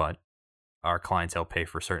are, but our clientele pay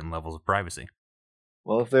for certain levels of privacy.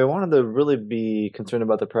 Well, if they wanted to really be concerned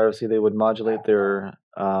about the privacy, they would modulate their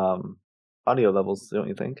audio levels, don't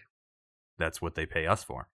you think? That's what they pay us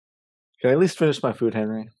for. Can I at least finish my food,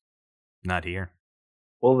 Henry? Not here.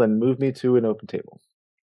 Well, then move me to an open table.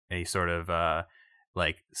 And he sort of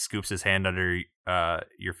like scoops his hand under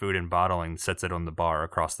your food and bottle and sets it on the bar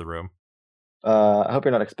across the room. I hope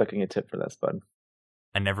you're not expecting a tip for this, bud.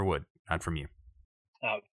 I never would. Not from you.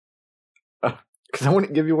 Because I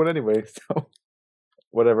wouldn't give you one anyway, so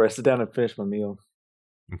whatever. I sit down and finish my meal.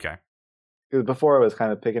 Okay. Because before I was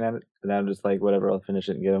kind of picking at it, and now I'm just like, whatever, I'll finish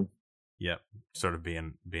it and get them. Yep. Sort of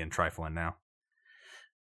being trifling now.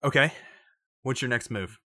 Okay. What's your next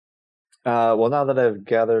move? Well, now that I've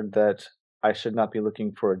gathered that I should not be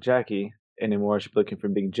looking for Jackie anymore, I should be looking for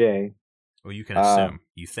Big J. Well, you can assume.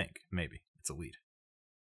 You think maybe it's a lead.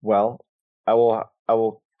 Well, I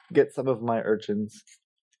will get some of my urchins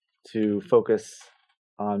to focus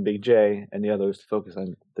on Big J, and the others to focus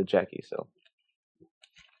on the Jackie. So.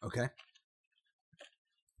 Okay.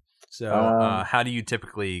 So, how do you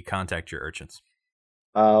typically contact your urchins?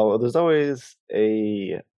 Well, there's always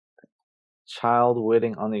a child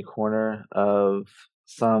waiting on the corner of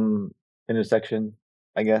some intersection.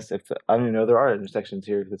 I guess I don't even know there are intersections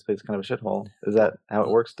here. This place is kind of a shithole. Is that how it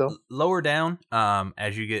works still? Lower down,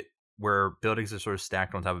 as you get where buildings are sort of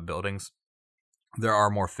stacked on top of buildings, there are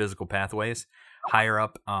more physical pathways. Higher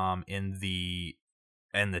up, in the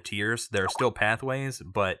tiers, there are still pathways,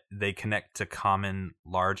 but they connect to common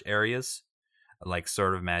large areas. Like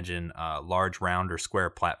sort of imagine large round or square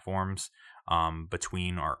platforms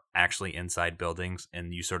between or actually inside buildings,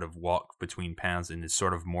 and you sort of walk between paths, and it's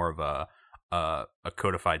sort of more of a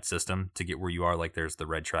codified system to get where you are. Like there's the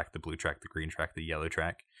red track, the blue track, the green track, the yellow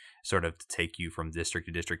track, sort of to take you from district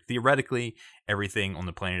to district. Theoretically, everything on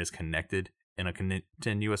the planet is connected in a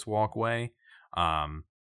continuous walkway.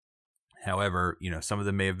 However, some of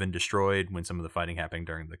them may have been destroyed when some of the fighting happened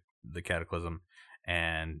during the cataclysm,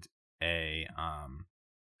 and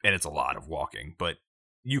it's a lot of walking, but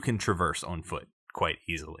you can traverse on foot quite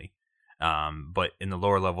easily. But in the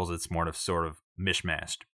lower levels, it's more of sort of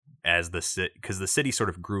mishmashed because the city sort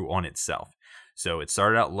of grew on itself. So it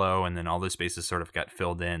started out low, and then all those spaces sort of got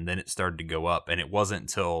filled in. Then it started to go up, and it wasn't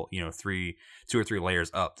until 2 or 3 layers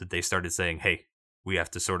up that they started saying, "Hey, we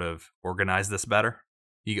have to sort of organize this better."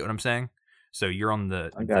 You get what I'm saying? So you're on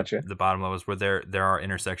the bottom levels where there are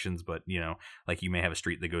intersections, but like you may have a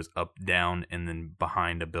street that goes up, down, and then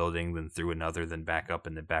behind a building, then through another, then back up,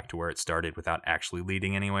 and then back to where it started without actually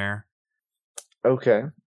leading anywhere. Okay.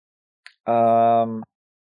 All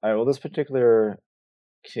right. Well, this particular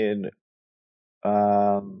kid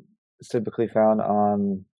is typically found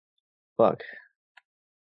on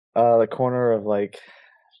the corner of like.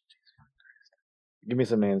 Give me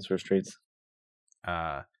some names for streets.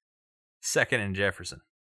 Second and Jefferson.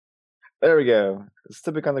 There we go. It's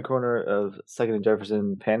typically on the corner of Second and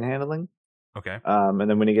Jefferson, panhandling. Okay. And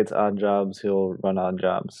then when he gets odd jobs, he'll run odd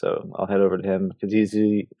jobs. So I'll head over to him because he's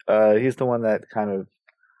the one that kind of.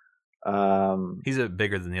 He's a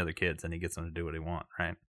bigger than the other kids, and he gets them to do what he wants,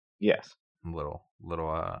 right? Yes. Little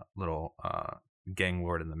gang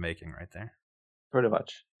lord in the making, right there. Pretty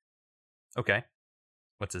much. Okay.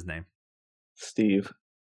 What's his name? Steve.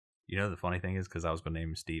 You know, the funny thing is, because I was going to name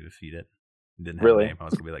him Steve if he didn't have Really? a name. I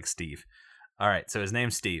was going to be like Steve. All right, so his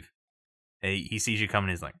name's Steve. He sees you coming.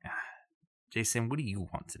 He's like, Jason, what do you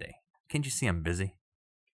want today? Can't you see I'm busy?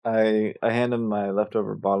 I hand him my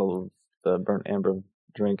leftover bottle of the burnt amber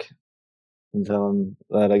drink and tell him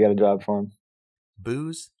that I got a job for him.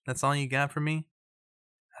 Booze? That's all you got for me?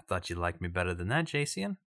 I thought you'd like me better than that,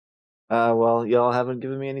 Jason. Well, y'all haven't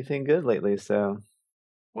given me anything good lately, so.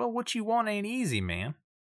 Well, what you want ain't easy, man.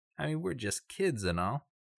 I mean, we're just kids and all.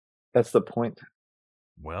 That's the point.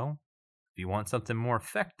 Well, if you want something more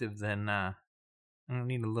effective, then I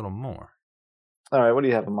need a little more. All right, what do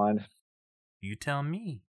you have in mind? You tell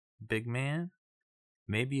me, big man.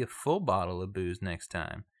 Maybe a full bottle of booze next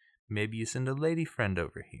time. Maybe you send a lady friend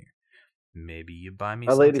over here. Maybe you buy me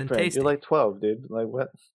something lady friend. tasty. You're like 12, dude. Like what?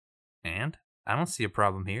 And I don't see a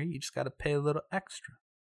problem here. You just got to pay a little extra.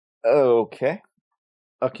 Okay.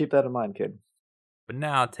 I'll keep that in mind, kid. But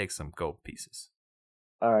now I'll take some gold pieces.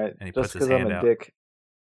 All right. And he Just puts his because I'm hand a out. dick,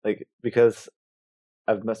 like because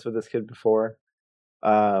I've messed with this kid before.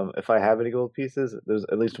 If I have any gold pieces, there's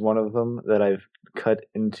at least one of them that I've cut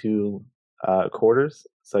into quarters.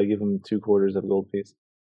 So I give him 2 quarters of a gold piece.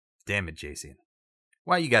 Damn it, Jason.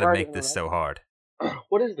 Why you got to make this so hard?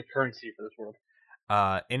 What is the currency for this world?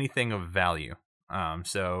 Anything of value.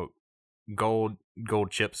 So gold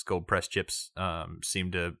chips, gold pressed chips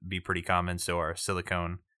seem to be pretty common. So are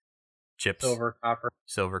silicone chips,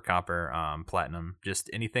 silver, copper, platinum, just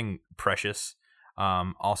anything precious.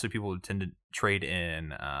 Also, people tend to trade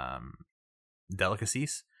in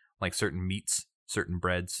delicacies like certain meats, certain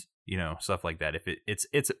breads, stuff like that. If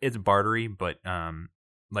it's bartery, but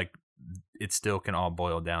like it still can all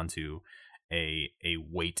boil down to a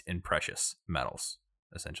weight in precious metals,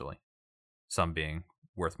 essentially. Some being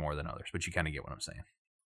worth more than others, but you kind of get what I'm saying.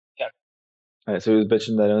 Yeah. All right, so he was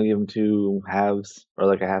bitching that I only give him 2 halves or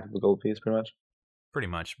like a half of a gold piece, pretty much. Pretty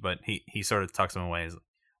much, but he sort of tucks him away. He's like,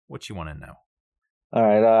 what you want to know? All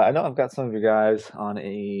right, I know I've got some of your guys on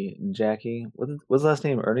a Jackie. What's his last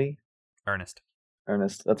name? Ernest.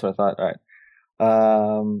 Ernest. That's what I thought. All right.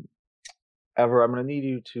 Ever, I'm gonna need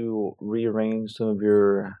you to rearrange some of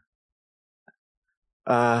your.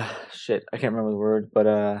 Shit, I can't remember the word, but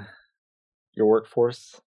your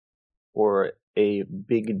workforce for a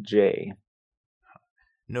big J.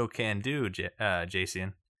 No can do,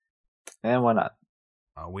 Jason. And why not?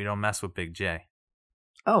 We don't mess with Big J.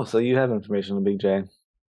 Oh, so you have information on Big J.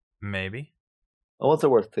 Maybe. Well, what's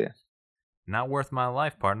it worth to you? Not worth my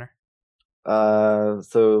life, partner.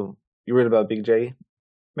 So you read about Big J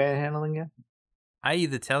manhandling you? I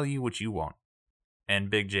either tell you what you want,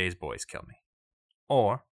 and Big J's boys kill me,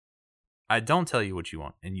 or I don't tell you what you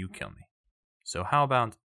want, and you kill me. So how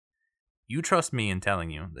about you trust me in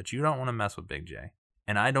telling you that you don't want to mess with Big J,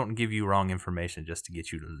 and I don't give you wrong information just to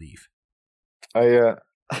get you to leave. I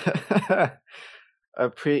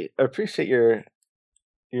appreciate your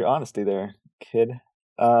honesty there, kid.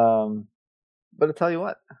 But I tell you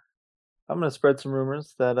what, I'm gonna spread some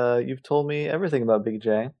rumors that you've told me everything about Big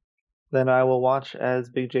J. Then I will watch as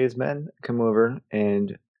Big J's men come over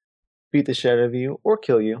and beat the shit out of you or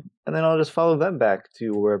kill you, and then I'll just follow them back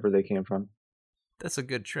to wherever they came from. That's a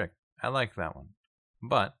good trick. I like that one.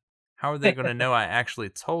 But how are they going to know I actually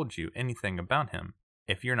told you anything about him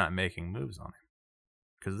if you're not making moves on him?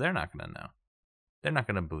 Because they're not going to know. They're not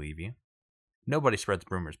going to believe you. Nobody spreads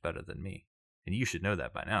rumors better than me. And you should know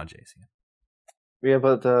that by now, Jason. Yeah,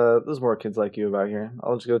 but there's more kids like you about here.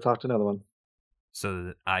 I'll just go talk to another one. So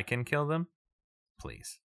that I can kill them?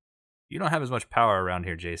 Please. You don't have as much power around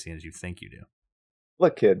here, Jason, as you think you do.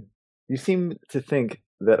 Look, kid, you seem to think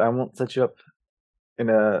that I won't set you up in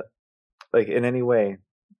any way.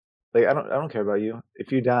 Like I don't care about you.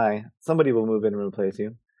 If you die, somebody will move in and replace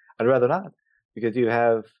you. I'd rather not, because you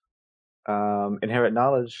have inherent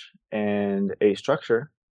knowledge and a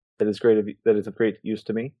structure that is of great use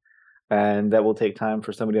to me, and that will take time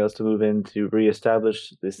for somebody else to move in to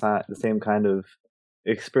reestablish the same kind of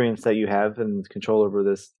experience that you have and control over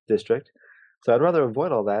this district. So I'd rather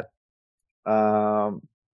avoid all that.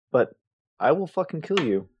 but I will fucking kill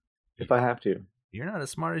you if I have to. You're not as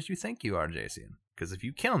smart as you think you are, Jason. Because if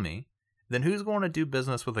you kill me, then who's going to do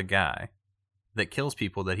business with a guy that kills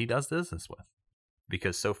people that he does business with?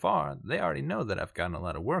 Because so far, they already know that I've gotten a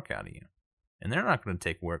lot of work out of you. And they're not going to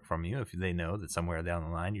take work from you if they know that somewhere down the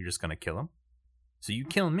line you're just going to kill them. So you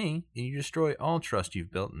kill me, and you destroy all trust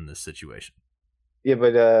you've built in this situation. Yeah,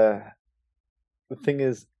 but the thing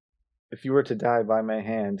is, if you were to die by my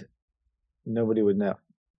hand, nobody would know.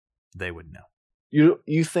 They would know.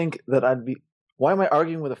 You think that I'd be... Why am I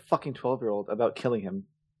arguing with a fucking 12-year-old about killing him?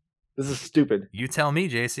 This is stupid. You tell me,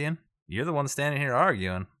 Jason. You're the one standing here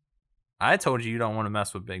arguing. I told you don't want to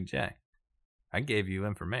mess with Big J. I gave you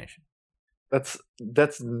information. That's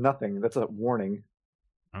nothing. That's a warning.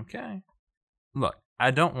 Okay. Look,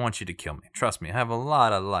 I don't want you to kill me. Trust me, I have a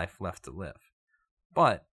lot of life left to live.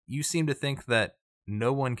 But you seem to think that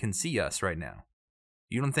no one can see us right now.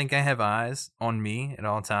 You don't think I have eyes on me at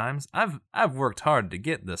all times? I've worked hard to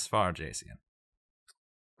get this far, Jason.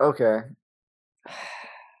 Okay.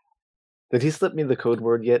 Did he slip me the code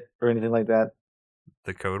word yet, or anything like that?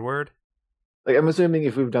 The code word? Like, I'm assuming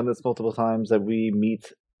if we've done this multiple times that we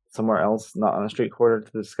meet somewhere else, not on a street corner,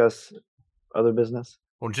 to discuss other business.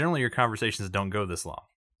 Well, generally your conversations don't go this long,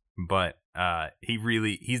 but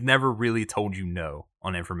he's never really told you no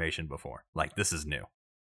on information before. Like, this is new.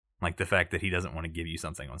 Like, the fact that he doesn't want to give you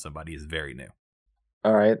something on somebody is very new.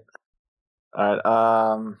 All right.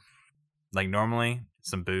 Like, normally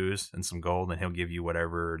some booze and some gold, and he'll give you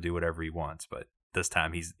whatever or do whatever he wants. But this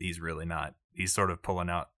time he's really not. He's sort of pulling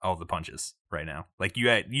out all the punches right now. Like, you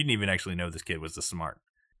didn't even actually know this kid was this smart.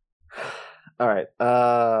 All right.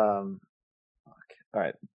 All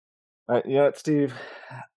right. You know what, Steve?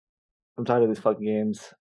 I'm tired of these fucking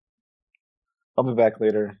games. I'll be back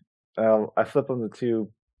later. I flip them the 2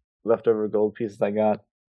 leftover gold pieces I got,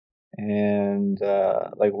 and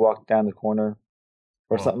like walk down the corner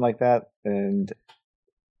or something like that,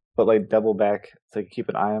 but like double back so I can keep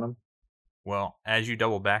an eye on him. Well, as you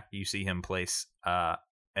double back, you see him place an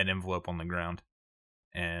envelope on the ground,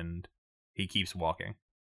 and he keeps walking.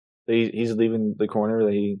 He's leaving the corner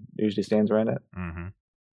that he usually stands right at. Mm-hmm.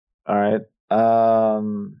 All right.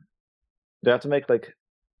 Do I have to make like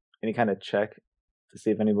any kind of check to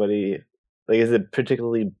see if anybody, like, is it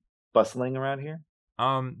particularly bustling around here?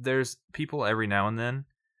 There's people every now and then,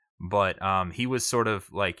 but he was sort of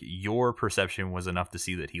like, your perception was enough to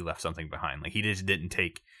see that he left something behind. Like, he just didn't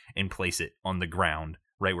take and place it on the ground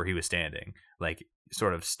right where he was standing. Like,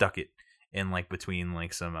 sort of stuck it in like between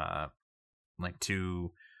like some like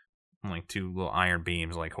two little iron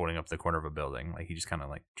beams, like holding up the corner of a building. Like, he just kind of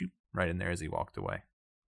like right in there as he walked away.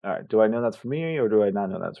 All right. Do I know that's for me, or do I not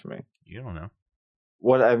know that's for me? You don't know.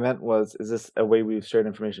 What I meant was, is this a way we've shared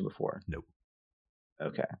information before? Nope.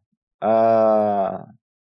 Okay. Well,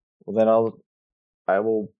 then I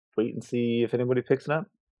will wait and see if anybody picks it up.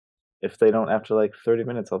 If they don't, after like 30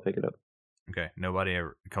 minutes, I'll pick it up. Okay. Nobody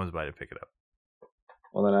ever comes by to pick it up.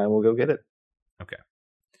 Well, then I will go get it. Okay.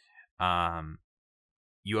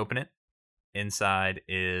 You open it. Inside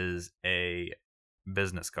is a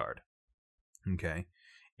business card. Okay.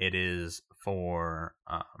 It is for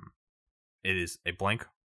it is a blank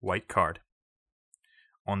white card.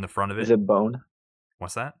 On the front of it. Is it bone?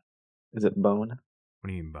 What's that? Is it bone? What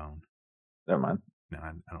do you mean bone? Never mind. No,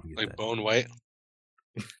 I don't get Like that. bone white?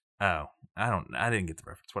 Oh, I didn't get the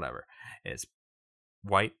reference. Whatever. It's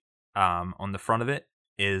white. On the front of it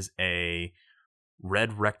is a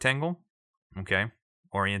red rectangle. Okay.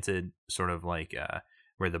 Oriented sort of like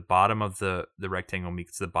where the bottom of the rectangle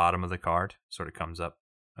meets the bottom of the card, sort of comes up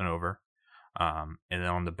and over. And then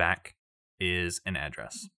on the back is an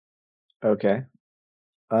address. Okay.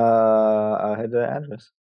 I'll head to that address.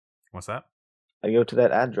 What's that? I go to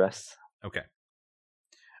that address. Okay.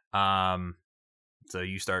 So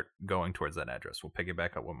you start going towards that address. We'll pick it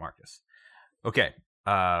back up with Marcus. Okay.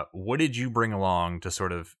 What did you bring along to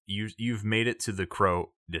sort of you've made it to the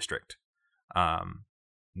Crow district.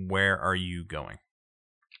 Where are you going?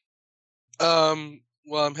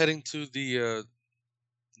 Well, I'm heading to the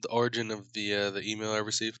origin of the email I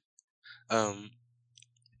received. I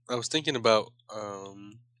was thinking about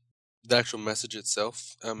the actual message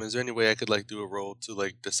itself. Is there any way I could like do a roll to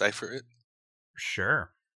like decipher it?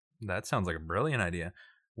 Sure. That sounds like a brilliant idea.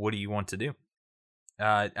 What do you want to do?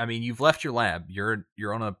 I mean, you've left your lab. You're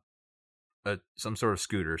on a some sort of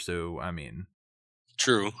scooter, so I mean,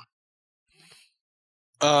 True.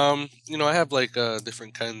 I have like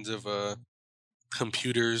different kinds of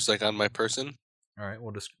computers like on my person. All right.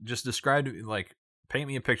 Well, just describe, like, paint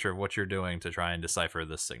me a picture of what you're doing to try and decipher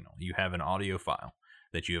this signal. You have an audio file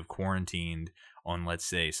that you have quarantined on, let's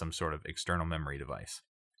say, some sort of external memory device.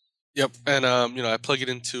 Yep, and I plug it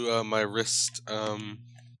into my wrist. I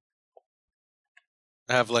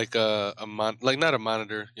have like like not a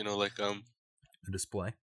monitor, The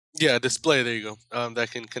display. yeah, a display. There you go.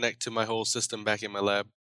 That can connect to my whole system back in my lab.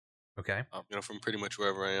 Okay. From pretty much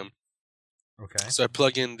wherever I am. Okay. So I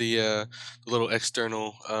plug in the little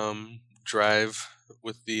external drive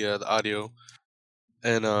with the audio,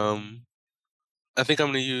 and I think I'm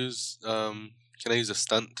gonna use can I use a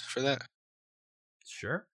stunt for that?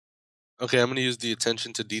 Sure. Okay, I'm gonna use the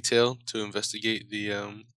attention to detail to investigate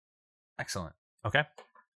the. Excellent. Okay.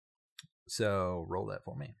 So roll that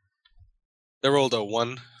for me. I rolled a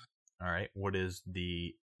 1. All right. What is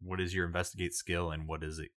your investigate skill, and what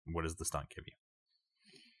does the stunt give you?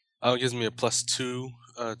 It gives me a +2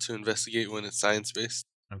 to investigate when it's science based.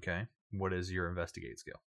 Okay. What is your investigate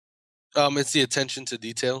skill? It's the attention to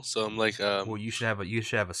detail. So I'm like Well, you should have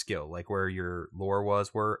a skill like where your lore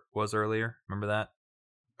was earlier. Remember that?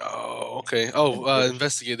 Oh, okay. Oh,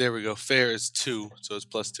 investigate. There we go. Fair is 2, so it's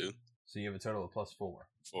 +2. So you have a total of +4.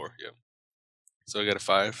 4. Yep. So I got a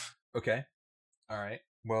 5. Okay. All right.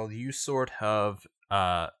 Well, you sort of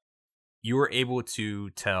you were able to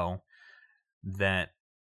tell that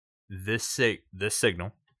this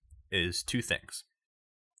signal is two things.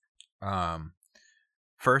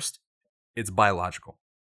 First, it's biological.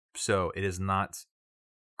 So it is not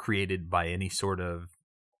created by any sort of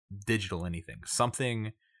digital anything.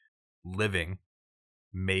 Something living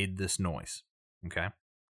made this noise. Okay.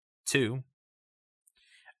 2,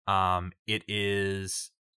 it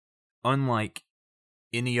is unlike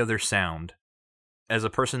any other sound. As a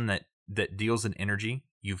person that deals in energy,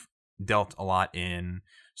 you've dealt a lot in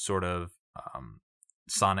sort of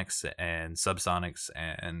sonics and subsonics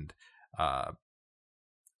and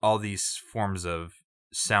all these forms of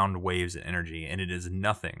sound waves and energy, and it is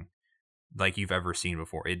nothing like you've ever seen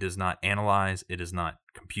before. It does not analyze, it does not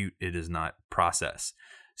compute, it does not process.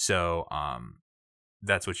 So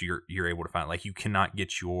that's what you're able to find. Like, you cannot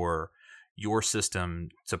get your system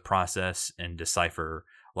to process and decipher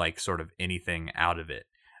like sort of anything out of it,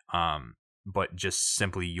 but just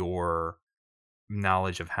simply your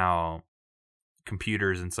knowledge of how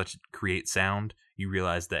computers and such create sound. You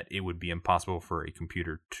realize that it would be impossible for a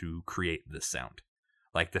computer to create this sound.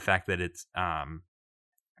 Like the fact that it's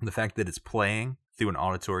playing through an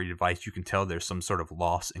auditory device, you can tell there's some sort of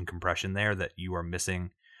loss in compression there, that you are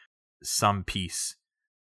missing some piece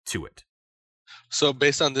to it. So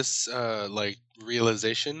based on this like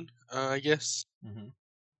realization, I guess,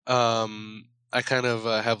 I kind of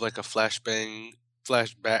have like a flashback.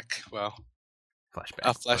 Wow, Flashback.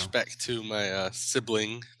 a flashback to my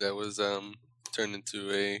sibling that was turned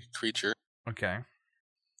into a creature. Okay.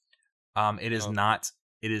 It is not.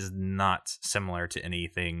 It is not similar to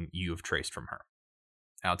anything you have traced from her.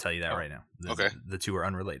 I'll tell you that right now. Okay. The two are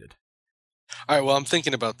unrelated. All right. Well, I'm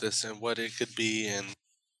thinking about this and what it could be, and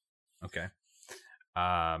okay.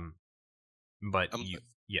 But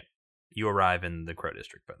you arrive in the Crow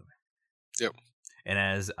District, by the way. Yep. And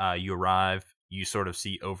as you arrive, you sort of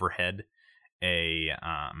see overhead a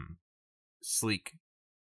sleek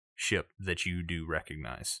ship that you do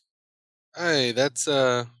recognize. Hey, that's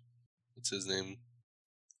what's his name?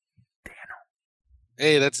 Daniel.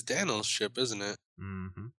 Hey, that's Daniel's ship, isn't it?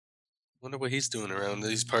 Mm-hmm. Wonder what he's doing around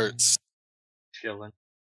these parts. Chilling.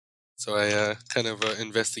 So I kind of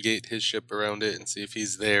investigate his ship around it and see if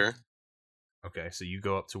he's there. Okay, so you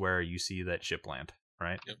go up to where you see that ship land,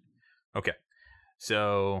 right? Yep. Okay,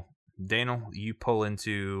 so Daniel, you pull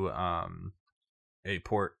into a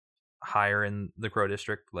port higher in the Crow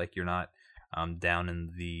District. Like, you're not down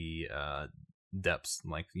in the depths.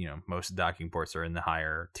 Like, most docking ports are in the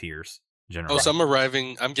higher tiers generally. Oh, so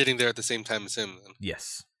I'm getting there at the same time as him then?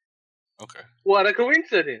 Yes. Okay. What a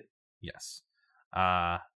coincidence. Yes.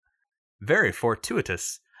 Very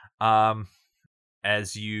fortuitous.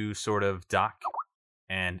 As you sort of dock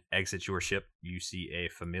and exit your ship, you see a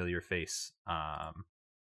familiar face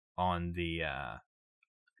on the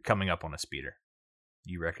coming up on a speeder.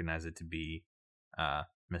 You recognize it to be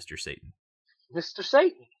Mr. Satan. Mr.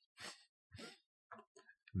 Satan.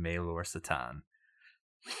 Maelor Satan.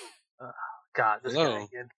 God, this Hello. guy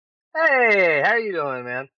again. Hey, how you doing,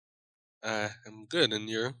 man? I'm good, and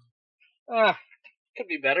you? Could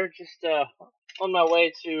be better. Just on my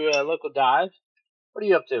way to a local dive. What are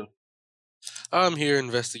you up to? I'm here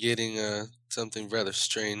investigating something rather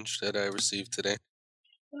strange that I received today.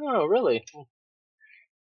 Oh, really?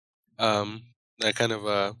 I kind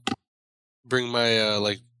of bring my I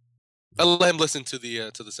let him listen to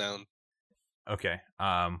the sound. Okay.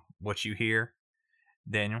 What you hear,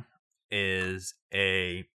 Daniel, is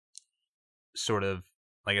a sort of,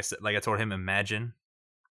 like I said, like I told him, imagine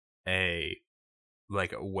a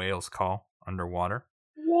whale's call underwater,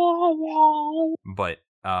 but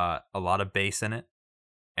a lot of bass in it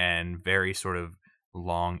and very sort of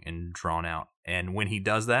long and drawn out. And when he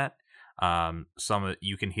does that,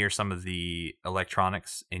 you can hear some of the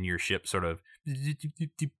electronics in your ship sort of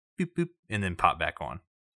and then pop back on.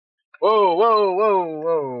 Whoa, whoa, whoa,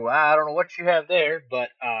 whoa. I don't know what you have there, but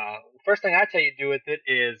the first thing I tell you to do with it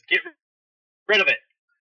is get rid of it.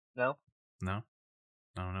 No? No?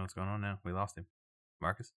 I don't know what's going on now. We lost him.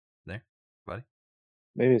 Marcus, there? Buddy?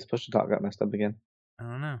 Maybe his push to talk got messed up again. I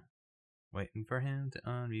don't know. Waiting for him to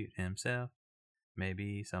unmute himself.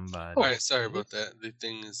 Maybe somebody... Alright, sorry about that. The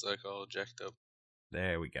thing is like all jacked up.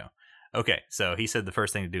 There we go. Okay, so he said the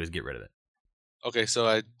first thing to do is get rid of it. Okay, so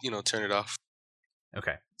I, turn it off.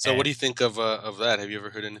 Okay. So what do you think of that? Have you ever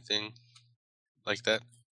heard anything like that?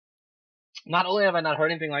 Not only have I not heard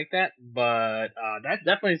anything like that, but that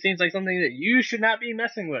definitely seems like something that you should not be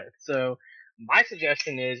messing with. So my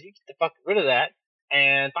suggestion is you get the fuck rid of that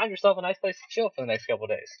and find yourself a nice place to chill for the next couple of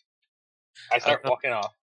days. I start walking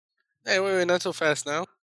off. Hey, wait, not so fast now.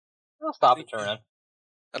 I'll stop and turn around.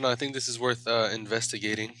 I don't know, I think this is worth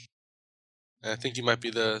investigating. And I think you might be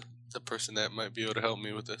the person that might be able to help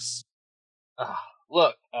me with this.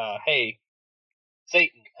 Look, hey,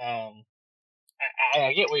 Satan,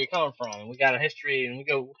 I get where you're coming from. We got a history, and we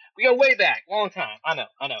go way back, long time. I know,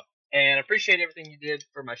 and I appreciate everything you did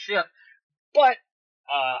for my ship. But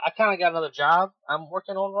I kind of got another job I'm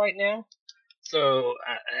working on right now, so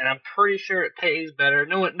and I'm pretty sure it pays better.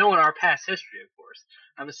 Knowing our past history, of course,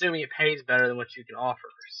 I'm assuming it pays better than what you can offer.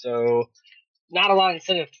 So, not a lot of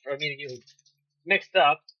incentive for me to get mixed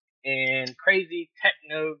up in crazy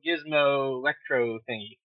techno gizmo electro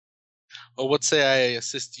thingy. Well, what say I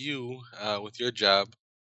assist you with your job?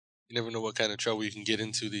 You never know what kind of trouble you can get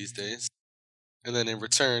into these days. And then in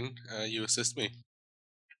return, you assist me.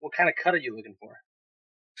 What kind of cut are you looking for?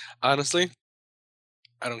 Honestly,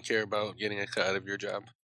 I don't care about getting a cut out of your job.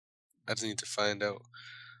 I just need to find out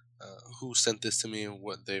who sent this to me and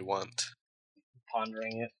what they want.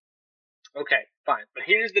 Pondering it. Okay, fine. But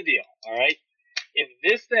here's the deal, alright? If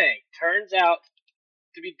this thing turns out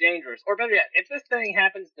to be dangerous, or better yet, if this thing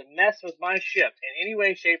happens to mess with my ship in any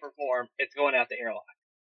way, shape, or form, it's going out the airlock.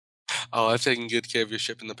 Oh, I've taken good care of your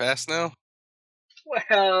ship in the past now?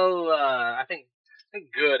 Well, I think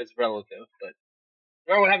good is relative, but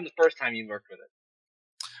remember what happened the first time you worked with it?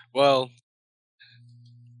 Well,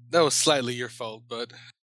 that was slightly your fault, but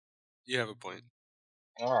you have a point.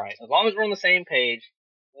 Alright, as long as we're on the same page,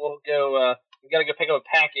 we'll go, we gotta go pick up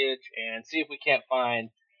a package and see if we can't find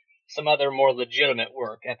some other more legitimate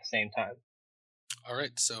work at the same time.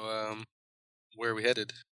 Alright, so, where are we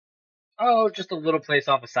headed? Oh, just a little place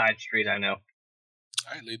off a side street, I know.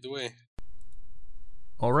 Alright, lead the way.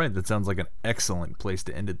 Alright, that sounds like an excellent place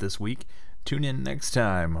to end it this week. Tune in next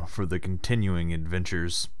time for the continuing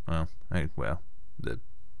adventures. The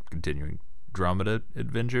continuing Dromeda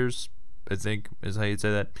Adventures, I think is how you'd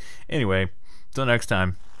say that. Anyway, till next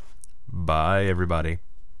time. Bye, everybody.